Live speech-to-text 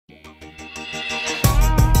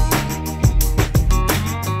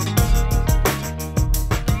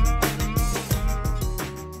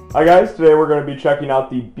Hi guys, today we're going to be checking out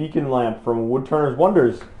the beacon lamp from Woodturners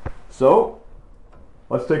Wonders. So,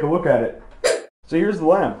 let's take a look at it. So here's the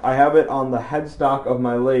lamp. I have it on the headstock of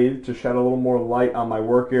my lathe to shed a little more light on my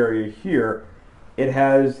work area here. It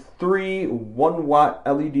has 3 1-watt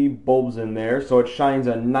LED bulbs in there, so it shines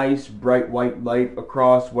a nice bright white light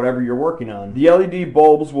across whatever you're working on. The LED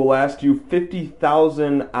bulbs will last you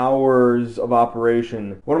 50,000 hours of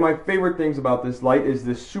operation. One of my favorite things about this light is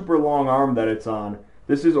this super long arm that it's on.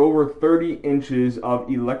 This is over 30 inches of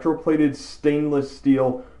electroplated stainless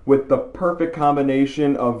steel with the perfect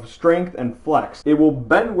combination of strength and flex. It will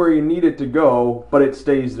bend where you need it to go, but it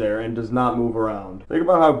stays there and does not move around. Think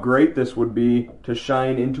about how great this would be to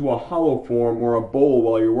shine into a hollow form or a bowl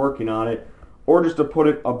while you're working on it, or just to put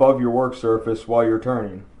it above your work surface while you're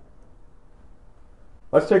turning.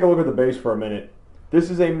 Let's take a look at the base for a minute. This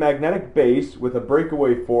is a magnetic base with a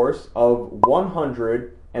breakaway force of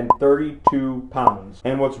 132 pounds.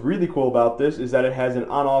 And what's really cool about this is that it has an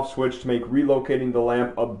on-off switch to make relocating the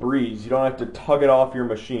lamp a breeze. You don't have to tug it off your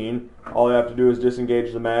machine. All you have to do is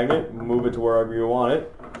disengage the magnet, move it to wherever you want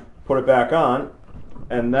it, put it back on,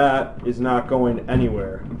 and that is not going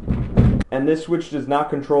anywhere. And this switch does not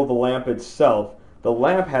control the lamp itself. The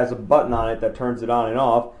lamp has a button on it that turns it on and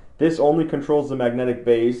off. This only controls the magnetic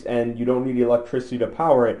base, and you don't need electricity to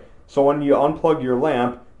power it. So when you unplug your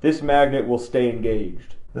lamp, this magnet will stay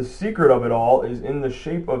engaged. The secret of it all is in the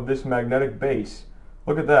shape of this magnetic base.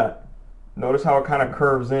 Look at that. Notice how it kind of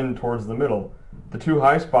curves in towards the middle. The 2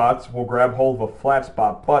 high spots will grab hold of a flat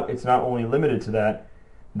spot, but it's not only limited to that.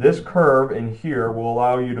 This curve in here will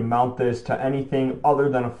allow you to mount this to anything other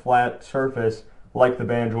than a flat surface like the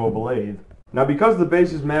banjo of a lathe. Now because the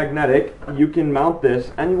base is magnetic, you can mount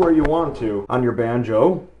this anywhere you want to. On your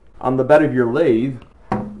banjo, on the bed of your lathe,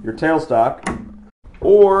 your tailstock,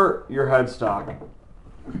 or your headstock.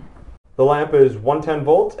 The lamp is 110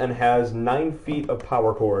 volts and has 9 feet of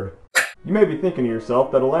power cord. You may be thinking to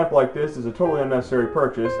yourself that a lamp like this is a totally unnecessary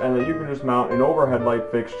purchase and that you can just mount an overhead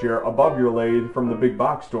light fixture above your lathe from the big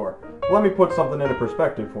box store. Let me put something into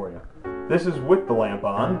perspective for you. This is with the lamp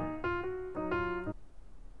on.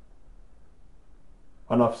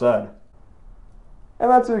 Enough said.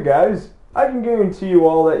 And that's it, guys. I can guarantee you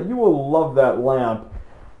all that you will love that lamp.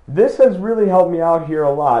 This has really helped me out here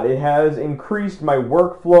a lot. It has increased my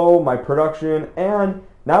workflow, my production, and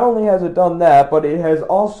not only has it done that, but it has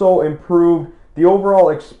also improved the overall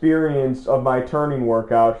experience of my turning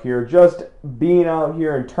work out here. Just being out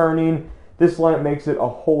here and turning, this lamp makes it a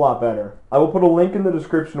whole lot better. I will put a link in the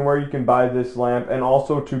description where you can buy this lamp and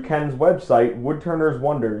also to Ken's website, Woodturners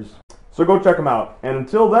Wonders. So go check them out. And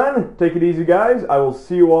until then, take it easy, guys. I will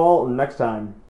see you all next time.